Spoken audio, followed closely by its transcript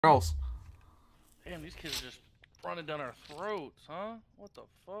else. Damn, these kids are just running down our throats, huh? What the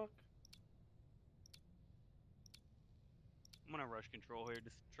fuck? I'm gonna rush control here,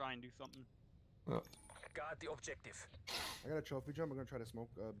 just try and do something. Oh. Got the objective. I got a trophy jump. I'm gonna try to smoke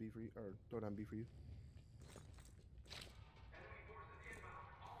B for you, or throw down B for you.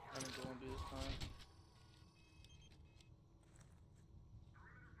 I'm going B this time.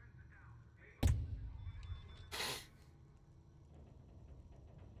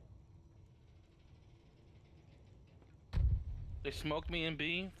 They smoked me in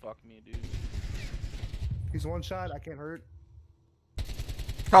B? Fuck me, dude. He's one shot. I can't hurt.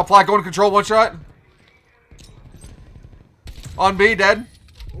 Top flat going to control, one shot. On B, dead.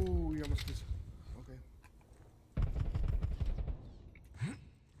 Ooh, you almost missed. Okay.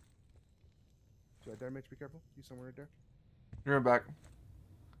 Right there, Mitch. Be careful. He's somewhere right there. You're in back.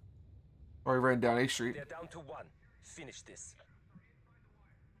 Or he ran down A Street. They're down to 1. Finish this.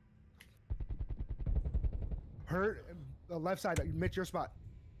 Hurt. Left side. Mitch, your spot.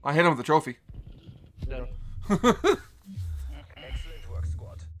 I hit him with the trophy. Dead. Excellent work,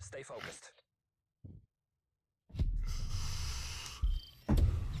 squad. Stay focused.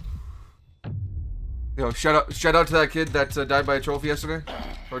 Yo, shout out to that kid that died by a trophy yesterday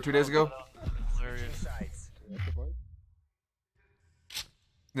or 2 days ago. Hilarious.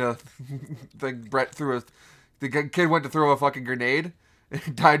 Yeah, think Brett threw a. The kid went to throw a fucking grenade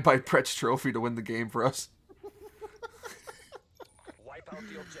and died by Brett's trophy to win the game for us. Wipe out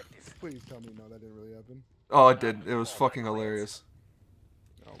the objective. Please tell me no, that didn't really happen. Oh, it did. It was fucking hilarious.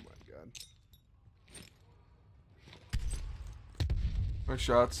 Oh my god. Nice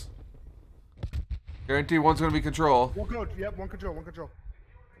shots. Guarantee one's gonna be control. One coach. Yep, one control. One control.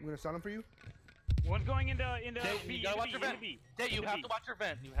 I'm gonna stun him for you. One's going into B. You gotta watch your into vent. B. Dayton, you Into have B. to watch your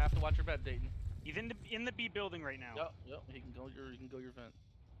vent. You have to watch your vent, Dayton. He's in the B building right now. Yep. He can go your vent.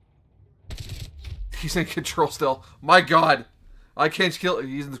 He's in control still. My god. I can't kill.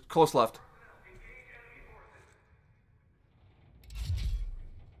 He's in the close left.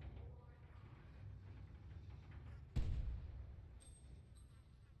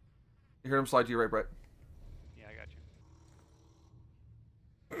 You heard him slide to your right, Brett. Yeah, I got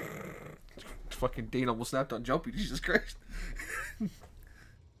you. Fucking Dane almost snapped on Jumpy. Jesus Christ.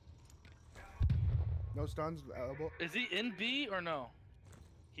 No stuns. Elbow. Is he in B or no?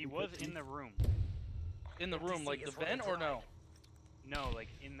 He was in the room. In the room, like the vent or no? No, like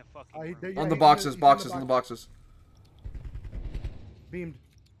in the fucking room. Yeah, On the he's boxes, in boxes, on the boxes. Beamed.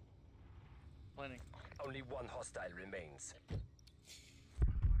 Planning. Only one hostile remains.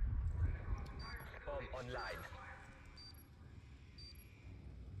 Bomb online.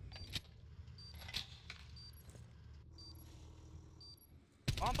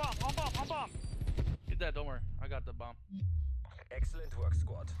 On bomb. Get that, don't worry. I got the bomb. Excellent work,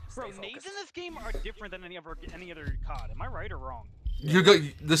 squad. Stay Bro, focused. nades in this game are different than any other COD. Am I right or wrong? You got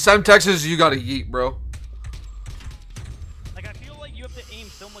the Semtexes. You got to yeet, bro. Like I feel like you have to aim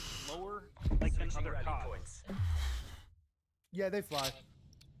so much lower, like than Switching other rally CODs. points. Yeah, they fly.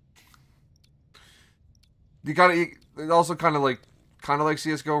 You got to. It's also kind of like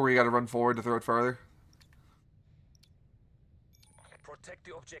CS:GO, where you got to run forward to throw it farther. Protect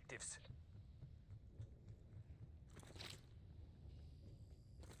the objectives.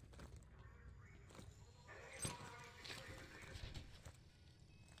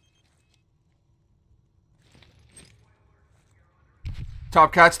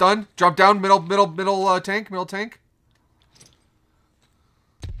 Top cat's done. Drop down. Middle tank. Little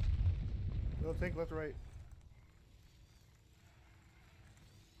tank left or right.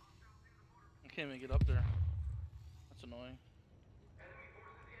 I can't even get up there. That's annoying.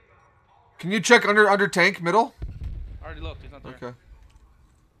 Can you check under tank middle? I already looked. He's not there. Okay.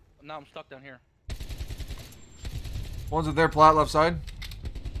 Now I'm stuck down here. One's at their plat left side.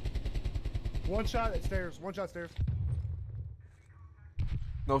 One shot at stairs. One shot stairs.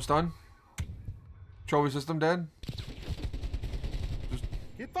 No stun. Trophy system dead.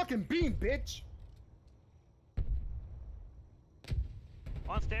 Get fucking beamed, bitch.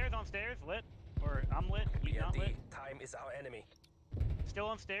 On stairs, lit. Or I'm lit. He's not lit. BND, time is our enemy. Still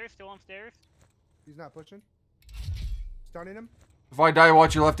on stairs. He's not pushing. Stunning him. If I die,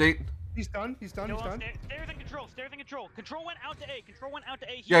 watch your left 8. He's stunned. Still on stairs. Stairs and control. Control went out to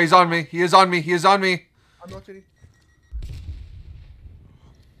A. Yeah, he's on me. He is on me. I'm rotating.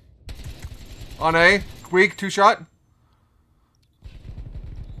 On A. Weak. 2 shot.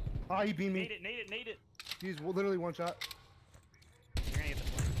 Ah, he beamed me. Nade it. He's literally one shot. You're gonna get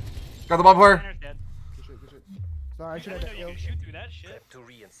the point. Got the bomb player. Center's dead. Good shit. Sorry, I should I have didn't know you that. could shoot through that shit. Left to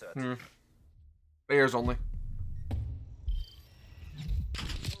reinsert. Airs only.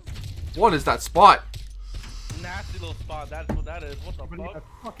 What is that spot? Nasty little spot. That's what that is. What the But yeah, fuck?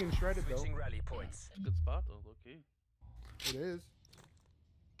 fucking shredded though. Switching rally points. Good spot though. Okay. It is.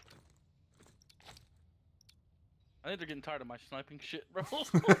 I think they're getting tired of my sniping shit, bro. I'm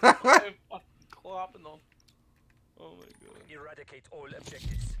fucking clopping them. Oh my god. Eradicate all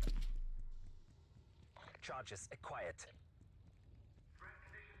objectives. Charges acquired.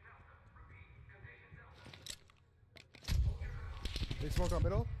 They smoke on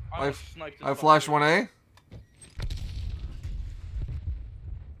middle. I flashed 1A.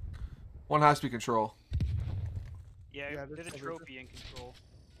 One has to be control. Yeah, Yeah, there's a there's- trophy in control.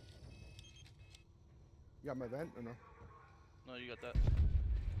 You got my vent or no? No, you got that.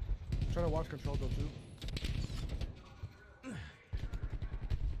 I'm trying to watch control though too.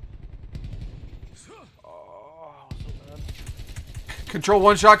 Oh, so bad. Control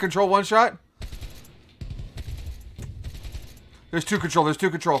one shot. Control one shot. There's two control. There's two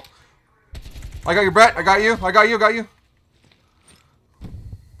control. I got you, Brett. I got you. I got you. Got you.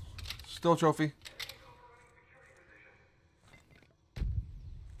 Still trophy.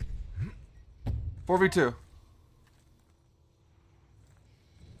 Four v two.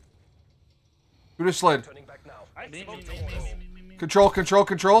 Who just slid? Turning back now. I Me. smoked Control. Control.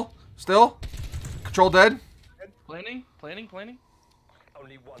 Control. Still. Control dead. Planning.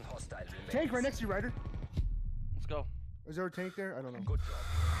 Only one hostile remains. Tank right next to you, Ryder. Let's go. Is there a tank there? I don't know. Good job.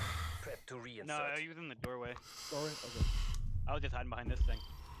 Prep to reinsert. No, he was in the doorway. Sorry. Okay. I was just hiding behind this thing.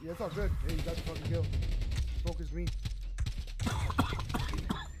 Yeah, it's all good. Hey, you got the fucking kill. Focus me. It's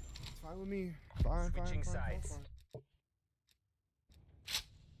fine with me. Fine, fine, Switching fine, fine, sides. fine.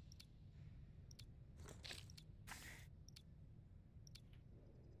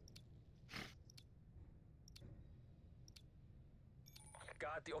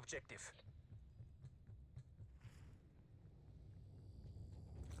 Guard the objective.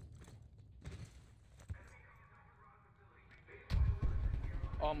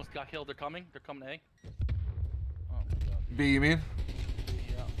 Almost got killed. They're coming. They're coming A. Oh my god. B, you mean?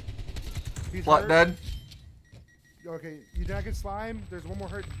 Yeah. He's Flat hurt. dead. Okay, you did not get slime. There's one more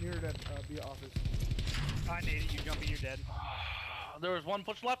hurt near that B office. I need it. You jumping, you're dead. There was one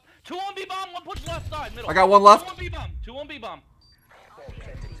push left. Two on B bomb. One push left side. Middle. I got one left. Two on B bomb. Two on B bomb. Bomb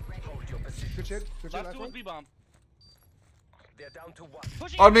planted. Hold your position. Good shit. Good shit. Last Last two on one. B bomb. They're down to one.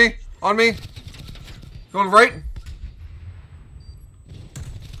 Pushing. On me. On me. Going right.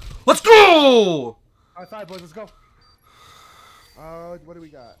 Let's go. High five, boys. Let's go. What do we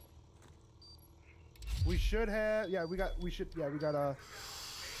got? We should have. Yeah, we got. We should. Yeah, we got.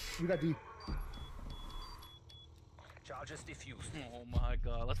 We got D. Charges diffused. Oh my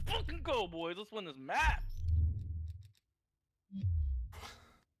god. Let's fucking go, boys. Let's win this map.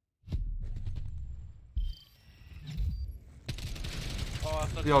 Oh,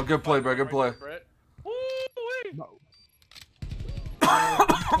 that's Yo, good play, bro. Good play. Brett. Woo-wee. No.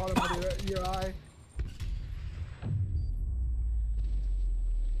 Caught him under your eye.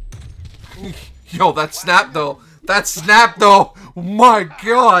 Yo, that snap though. That snap though. My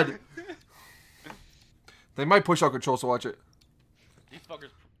god. They might push out control, so watch it. These fuckers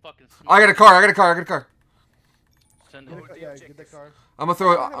fucking. I got a car. I got a car. I got a car. Send Get it. the, yeah, get the car. I'm gonna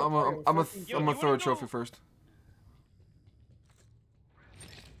throw it. I don't know, I'm Yo, gonna you throw a wanna trophy go? first.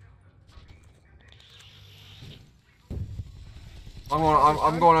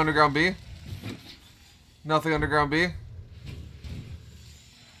 I'm going underground B. Nothing underground B.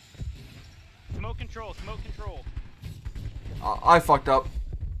 Smoke control. Smoke control. I fucked up.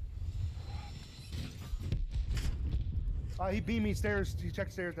 He beat me stairs. He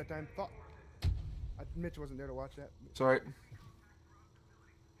checked stairs that time. Fuck. Mitch wasn't there to watch that. It's alright.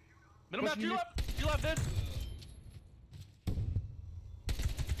 Middle map. Push Two me. left. Two left. Dead.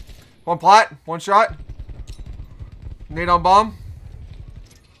 One plat. One shot. Nade on bomb.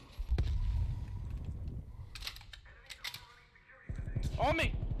 On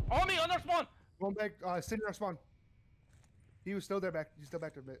me. On me. On their spawn. Going back. Sitting our spawn. He was still there back. He's still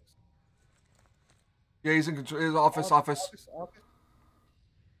back there a bit. Yeah, he's in control. His office. Office.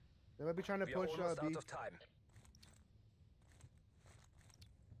 They might be trying to We are push almost B. out of time.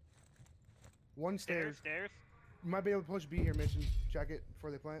 One stairs. Stairs. You might be able to push B here, Mitch, and check it before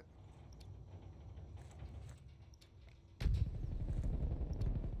they plant.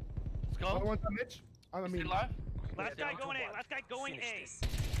 Let's go. Other one's on Mitch. I Is mean, he live? Last They're guy down to going A. one. Last guy going Finish A. this.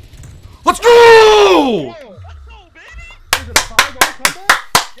 Let's go! oh, Let's go, baby. is it a 5-0 comeback?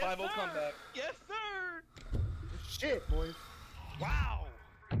 Yes, 5-0 sir. comeback. Yes, sir. Shit, boys. Wow.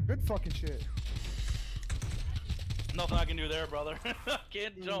 Good fucking shit. Nothing I can do there, brother.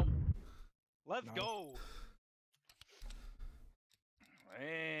 Can't jump. Let's No. go.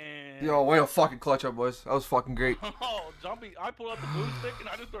 Man. Yo, way to fucking clutch up, boys. That was fucking great. Oh, jumpy! I pulled out the boomstick and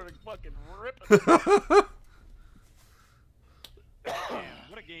I just started fucking ripping.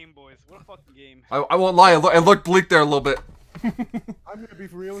 What a game, boys. What a fucking game. I won't lie. It looked bleak there a little bit. I'm gonna be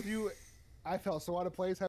for real with you. I felt so out of place.